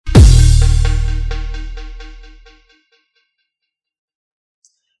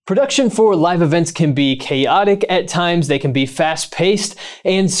Production for live events can be chaotic at times, they can be fast-paced,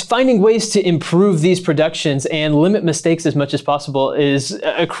 and finding ways to improve these productions and limit mistakes as much as possible is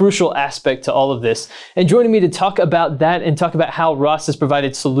a crucial aspect to all of this. And joining me to talk about that and talk about how Ross has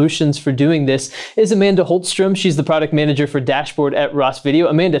provided solutions for doing this is Amanda Holtstrom. She's the product manager for Dashboard at Ross Video.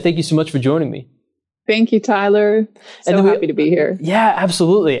 Amanda, thank you so much for joining me. Thank you, Tyler. So happy to be here. Yeah,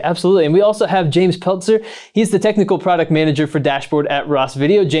 absolutely. Absolutely. And we also have James Peltzer. He's the technical product manager for Dashboard at Ross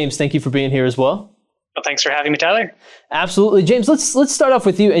Video. James, thank you for being here as well. Well, thanks for having me, Tyler. Absolutely. James, let's start off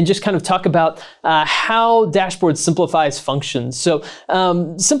with you and just kind of talk about how Dashboard simplifies functions. So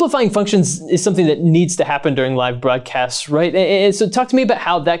simplifying functions is something that needs to happen during live broadcasts, right? And so talk to me about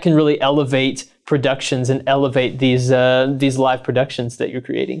how that can really elevate productions and elevate these live productions that you're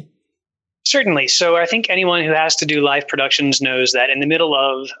creating. Certainly. So I think anyone who has to do live productions knows that in the middle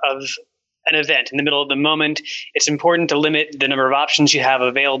of an event, in the middle of the moment, it's important to limit the number of options you have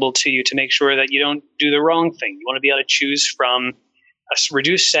available to you to make sure that you don't do the wrong thing. You want to be able to choose from a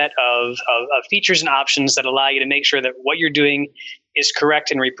reduced set of features and options that allow you to make sure that what you're doing is correct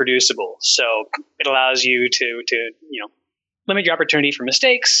and reproducible. So it allows you to limit your opportunity for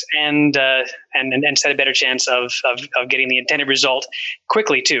mistakes and set a better chance of getting the intended result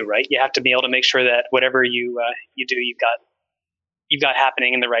quickly too, right? You have to be able to make sure that whatever you do, you've got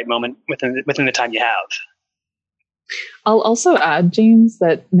happening in the right moment within the time you have. I'll also add, James,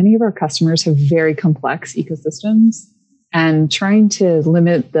 that many of our customers have very complex ecosystems, and trying to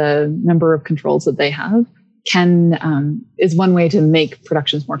limit the number of controls that they have is one way to make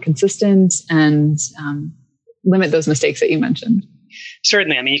productions more consistent and limit those mistakes that you mentioned.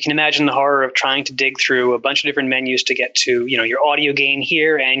 Certainly. I mean, you can imagine the horror of trying to dig through a bunch of different menus to get to, your audio gain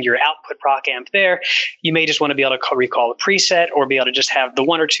here and your output proc amp there. You may just want to be able to recall a preset or be able to just have the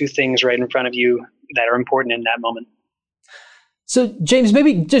one or two things right in front of you that are important in that moment. So, James,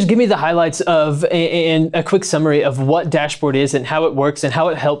 maybe just give me the highlights of and a quick summary of what Dashboard is and how it works and how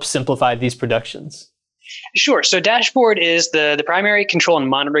it helps simplify these productions. Sure. So Dashboard is the primary control and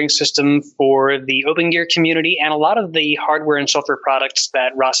monitoring system for the Open Gear community and a lot of the hardware and software products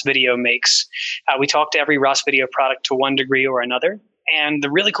that Ross Video makes. We talk to every Ross Video product to one degree or another. And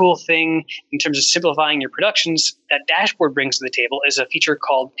the really cool thing in terms of simplifying your productions that Dashboard brings to the table is a feature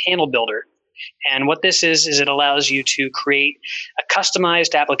called Panel Builder. And what this is it allows you to create a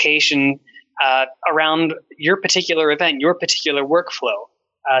customized application around your particular event, your particular workflow.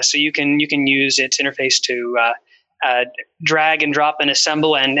 So you can use its interface to drag and drop and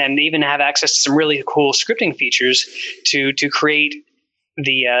assemble and even have access to some really cool scripting features to create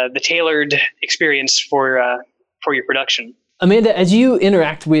the tailored experience for your production. Amanda, as you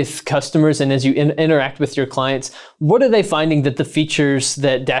interact with customers and as you interact with your clients, what are they finding that the features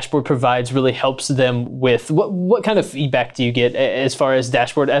that Dashboard provides really helps them with? What kind of feedback do you get as far as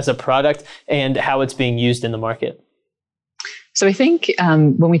Dashboard as a product and how it's being used in the market? So I think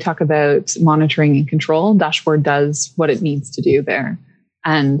when we talk about monitoring and control, Dashboard does what it needs to do there.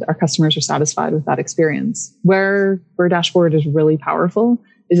 And our customers are satisfied with that experience. Where Dashboard is really powerful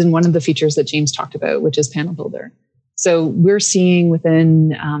is in one of the features that James talked about, which is Panel Builder. So we're seeing within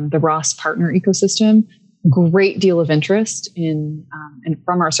the Ross partner ecosystem great deal of interest in and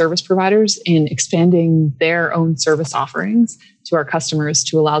from our service providers in expanding their own service offerings to our customers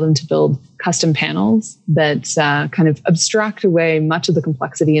to allow them to build custom panels that kind of abstract away much of the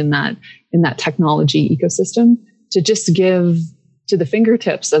complexity in that technology ecosystem to just give to the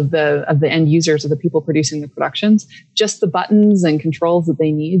fingertips of the end users, of the people producing the productions, just the buttons and controls that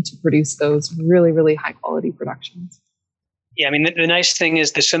they need to produce those really, really high quality productions. Yeah, I mean, the nice thing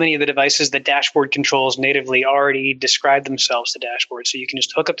is that so many of the devices that Dashboard controls natively already describe themselves to Dashboard. So you can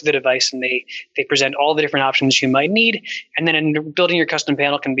just hook up to the device and they present all the different options you might need. And then in building your custom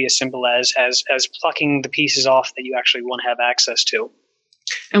panel can be as simple as plucking the pieces off that you actually want to have access to.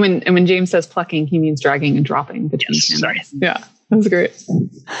 And when James says plucking, he means dragging and dropping between panels. Sorry. Yeah, that's great.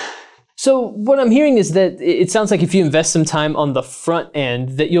 So what I'm hearing is that it sounds like if you invest some time on the front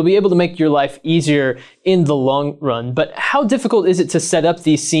end, that you'll be able to make your life easier in the long run. But how difficult is it to set up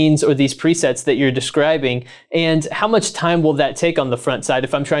these scenes or these presets that you're describing? And how much time will that take on the front side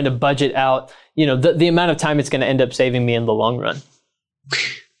if I'm trying to budget out, the amount of time it's going to end up saving me in the long run?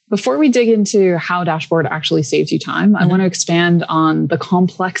 Before we dig into how Dashboard actually saves you time, I want to expand on the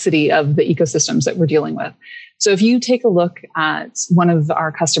complexity of the ecosystems that we're dealing with. So if you take a look at one of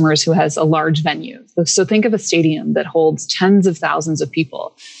our customers who has a large venue, so think of a stadium that holds tens of thousands of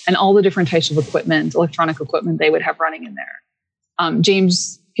people and all the different types of equipment, electronic equipment they would have running in there.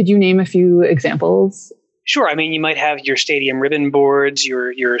 James, could you name a few examples? Sure. I mean, you might have your stadium ribbon boards,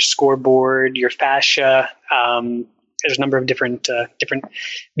 your scoreboard, your fascia, there's a number of different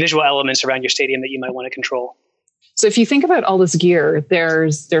visual elements around your stadium that you might want to control. So if you think about all this gear,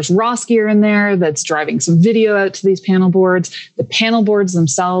 there's ROS gear in there that's driving some video out to these panel boards. The panel boards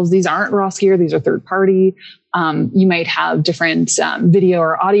themselves, these aren't ROS gear, these are third party. You might have different video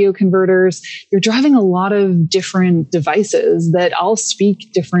or audio converters. You're driving a lot of different devices that all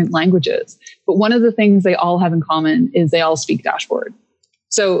speak different languages. But one of the things they all have in common is they all speak dashboard.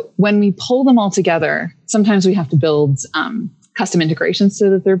 So when we pull them all together, sometimes we have to build custom integrations to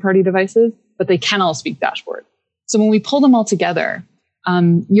the third-party devices, but they can all speak dashboard. So when we pull them all together,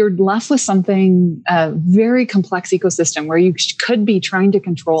 you're left with something, a very complex ecosystem where you could be trying to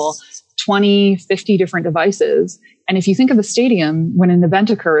control 20, 50 different devices. And if you think of a stadium, when an event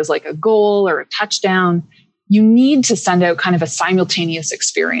occurs, like a goal or a touchdown, you need to send out kind of a simultaneous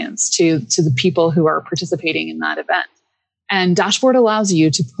experience to the people who are participating in that event. And Dashboard allows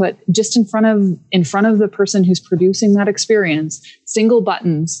you to put just in front of the person who's producing that experience, single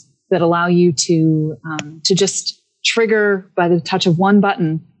buttons that allow you to just trigger by the touch of one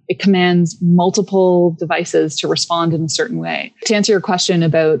button. It commands multiple devices to respond in a certain way. To answer your question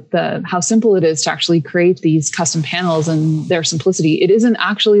about how simple it is to actually create these custom panels and their simplicity, it isn't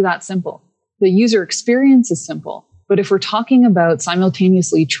actually that simple. The user experience is simple, but if we're talking about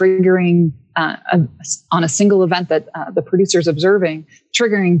simultaneously triggering on a single event that the producer is observing,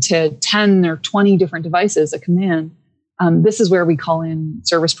 triggering to 10 or 20 different devices, a command, this is where we call in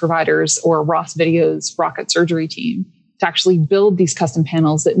service providers or Ross Video's rocket surgery team to actually build these custom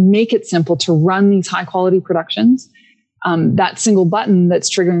panels that make it simple to run these high quality productions. That single button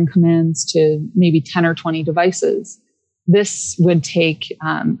that's triggering commands to maybe 10 or 20 devices. This would take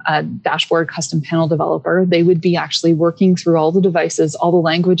a Dashboard custom panel developer. They would be actually working through all the devices, all the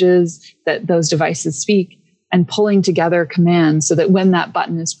languages that those devices speak, and pulling together commands so that when that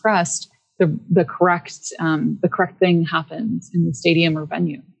button is pressed, the correct thing happens in the stadium or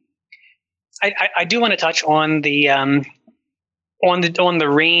venue. I do want to touch on the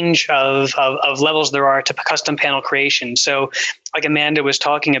range of levels there are to custom panel creation. So, like Amanda was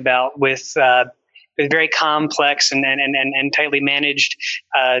talking about, with very complex and tightly managed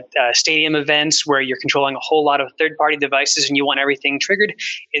stadium events where you're controlling a whole lot of third-party devices and you want everything triggered,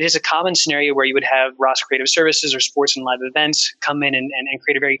 it is a common scenario where you would have Ross Creative Services or sports and live events come in and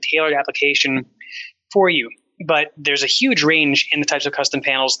create a very tailored application for you. But there's a huge range in the types of custom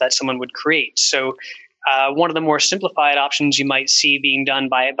panels that someone would create. So one of the more simplified options you might see being done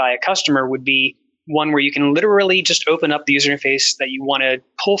by a customer would be one where you can literally just open up the user interface that you want to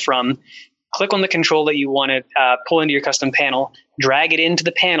pull from, click on the control that you want to pull into your custom panel, drag it into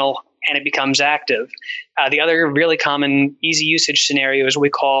the panel, and it becomes active. The other really common easy usage scenario is what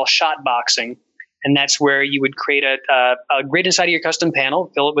we call shot boxing. And that's where you would create a grid inside of your custom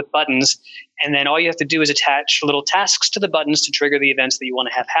panel, fill it with buttons, and then all you have to do is attach little tasks to the buttons to trigger the events that you want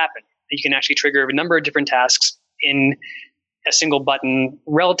to have happen. And you can actually trigger a number of different tasks in a single button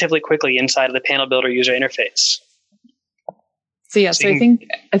relatively quickly inside of the panel builder user interface. So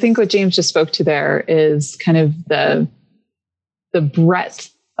I think what James just spoke to there is kind of the breadth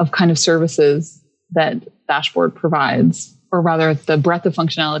of kind of services that Dashboard provides, or rather the breadth of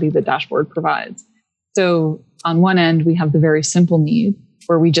functionality that Dashboard provides. So on one end, we have the very simple need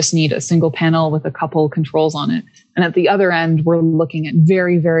where we just need a single panel with a couple controls on it. And at the other end, we're looking at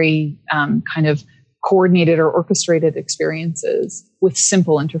very, very kind of coordinated or orchestrated experiences with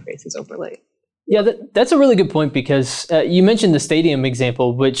simple interfaces overlaid. Yeah, that's a really good point, because you mentioned the stadium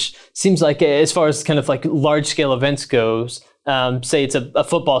example, which seems like, as far as kind of like large scale events goes, say it's a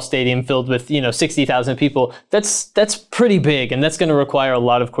football stadium filled with 60,000 people. That's pretty big, and that's going to require a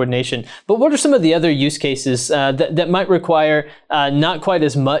lot of coordination. But what are some of the other use cases that might require not quite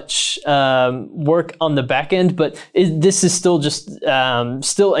as much work on the back end, but this is still just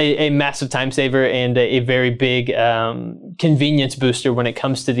still a massive time saver and a very big convenience booster when it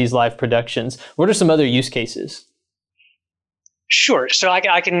comes to these live productions? What are some other use cases? Sure. So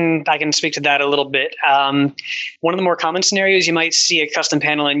I can speak to that a little bit. One of the more common scenarios you might see a custom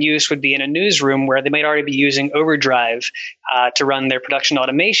panel in use would be in a newsroom where they might already be using Overdrive to run their production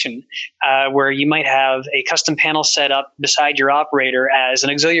automation, where you might have a custom panel set up beside your operator as an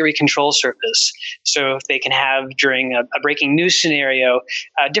auxiliary control surface. So if they can have, during a breaking news scenario,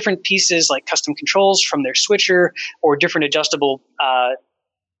 different pieces like custom controls from their switcher or different adjustable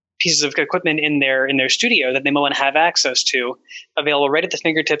pieces of equipment in their studio that they might want to have access to, available right at the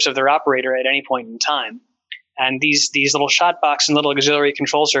fingertips of their operator at any point in time. And these little shotbox and little auxiliary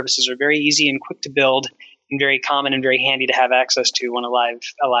control services are very easy and quick to build, and very common and very handy to have access to on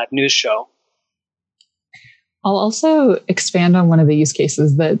a live news show. I'll also expand on one of the use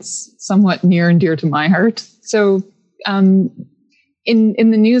cases that's somewhat near and dear to my heart. So in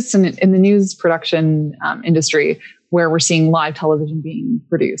the news production industry, where we're seeing live television being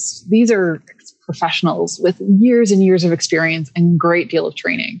produced, these are professionals with years and years of experience and great deal of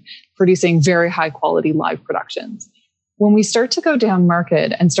training, producing very high quality live productions. When we start to go down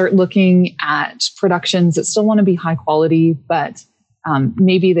market and start looking at productions that still want to be high quality, but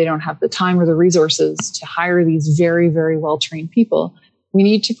maybe they don't have the time or the resources to hire these very, very well-trained people, we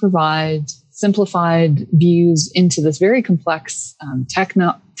need to provide simplified views into this very complex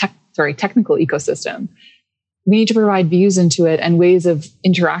technical ecosystem. We need to provide views into it and ways of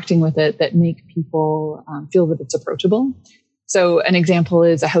interacting with it that make people feel that it's approachable. So an example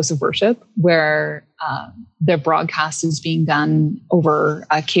is a house of worship where the broadcast is being done over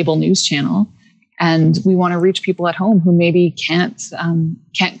a cable news channel. And we want to reach people at home who maybe can't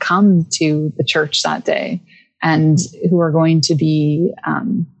come to the church that day and who are going to be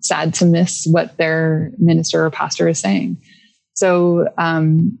sad to miss what their minister or pastor is saying. So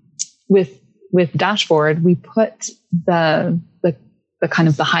with Dashboard, we put the kind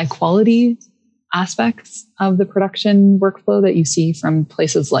of the high quality aspects of the production workflow that you see from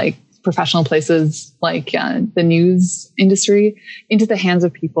places like professional places like the news industry into the hands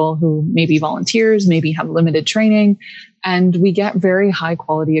of people who may be volunteers, maybe have limited training, and we get very high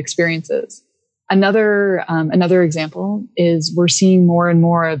quality experiences. Another example is we're seeing more and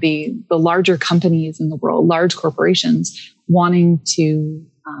more of the larger companies in the world, large corporations, wanting to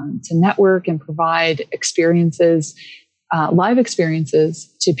network and provide experiences, live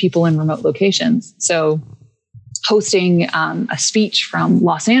experiences to people in remote locations. So hosting a speech from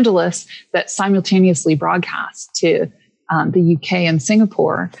Los Angeles that simultaneously broadcasts to the UK and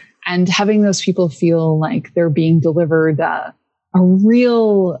Singapore, and having those people feel like they're being delivered a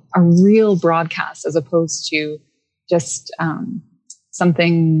real broadcast as opposed to just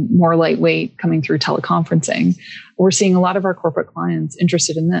something more lightweight coming through teleconferencing. We're seeing a lot of our corporate clients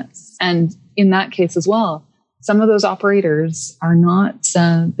interested in this. And in that case as well, some of those operators are not,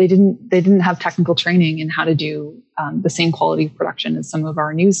 they didn't have technical training in how to do the same quality of production as some of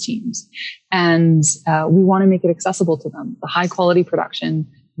our news teams. And we want to make it accessible to them, the high quality production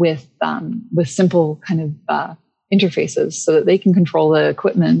with simple kind of interfaces so that they can control the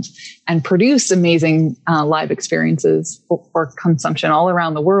equipment and produce amazing live experiences for consumption all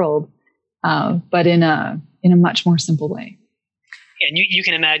around the world, but in a much more simple way. And you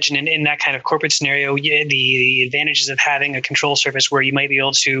can imagine in that kind of corporate scenario, the advantages of having a control surface where you might be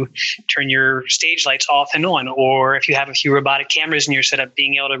able to turn your stage lights off and on, or if you have a few robotic cameras in your setup,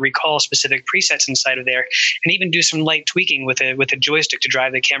 being able to recall specific presets inside of there, and even do some light tweaking with a joystick to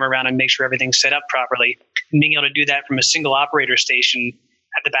drive the camera around and make sure everything's set up properly. And being able to do that from a single operator station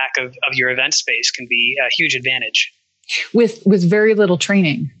at the back of your event space can be a huge advantage. With very little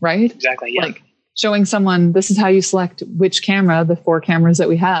training, right? Exactly, yeah. Like showing someone, this is how you select which camera, the 4 cameras that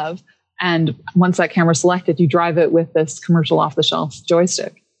we have. And once that camera's selected, you drive it with this commercial off-the-shelf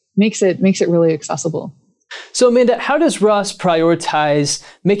joystick. Makes it really accessible. So Amanda, how does Ross prioritize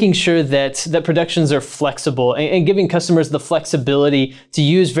making sure that productions are flexible and giving customers the flexibility to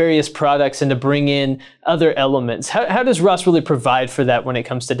use various products and to bring in other elements? How does Ross really provide for that when it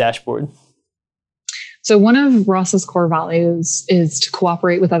comes to Dashboard? So one of Ross's core values is to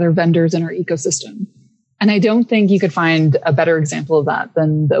cooperate with other vendors in our ecosystem. And I don't think you could find a better example of that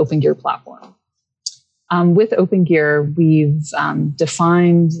than the OpenGear platform. With OpenGear, we've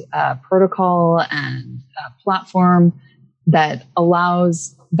defined a protocol and a platform that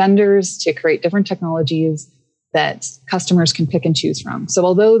allows vendors to create different technologies that customers can pick and choose from. So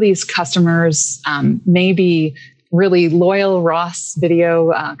although these customers may be really loyal Ross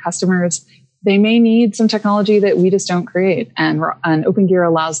Video customers, they may need some technology that we just don't create. And OpenGear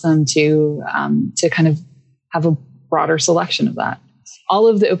allows them to kind of have a broader selection of that. All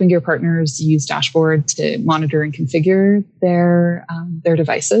of the OpenGear partners use Dashboard to monitor and configure their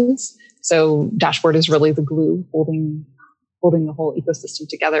devices. So Dashboard is really the glue holding the whole ecosystem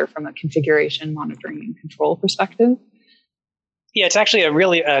together from a configuration, monitoring, and control perspective. Yeah, it's actually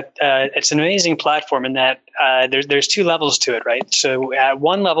it's an amazing platform in that there's 2 levels to it, right? So at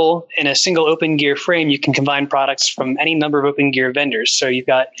one level, in a single OpenGear frame, you can combine products from any number of OpenGear vendors. So you've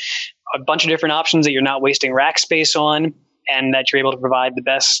got a bunch of different options that you're not wasting rack space on, and that you're able to provide the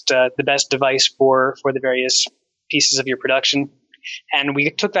best device for the various pieces of your production. And we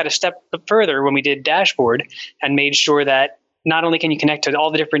took that a step further when we did Dashboard and made sure that not only can you connect to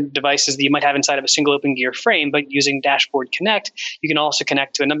all the different devices that you might have inside of a single OpenGear frame, but using Dashboard Connect, you can also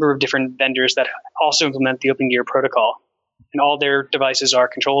connect to a number of different vendors that also implement the OpenGear protocol. And all their devices are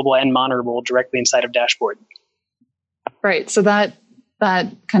controllable and monitorable directly inside of Dashboard. Right. So that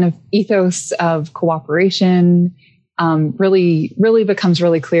kind of ethos of cooperation really becomes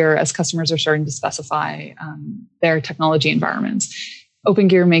really clear as customers are starting to specify their technology environments.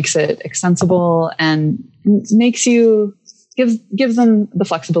 OpenGear makes it extensible and gives them the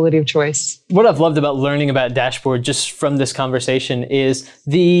flexibility of choice. What I've loved about learning about Dashboard just from this conversation is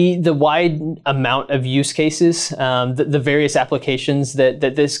the wide amount of use cases, the various applications that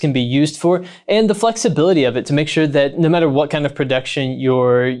this can be used for, and the flexibility of it to make sure that no matter what kind of production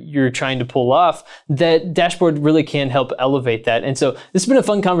you're trying to pull off, that Dashboard really can help elevate that. And so this has been a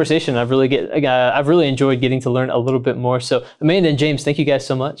fun conversation. I've really enjoyed getting to learn a little bit more. So Amanda and James, thank you guys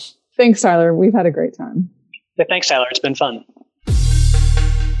so much. Thanks, Tyler. We've had a great time. Yeah, thanks, Tyler. It's been fun.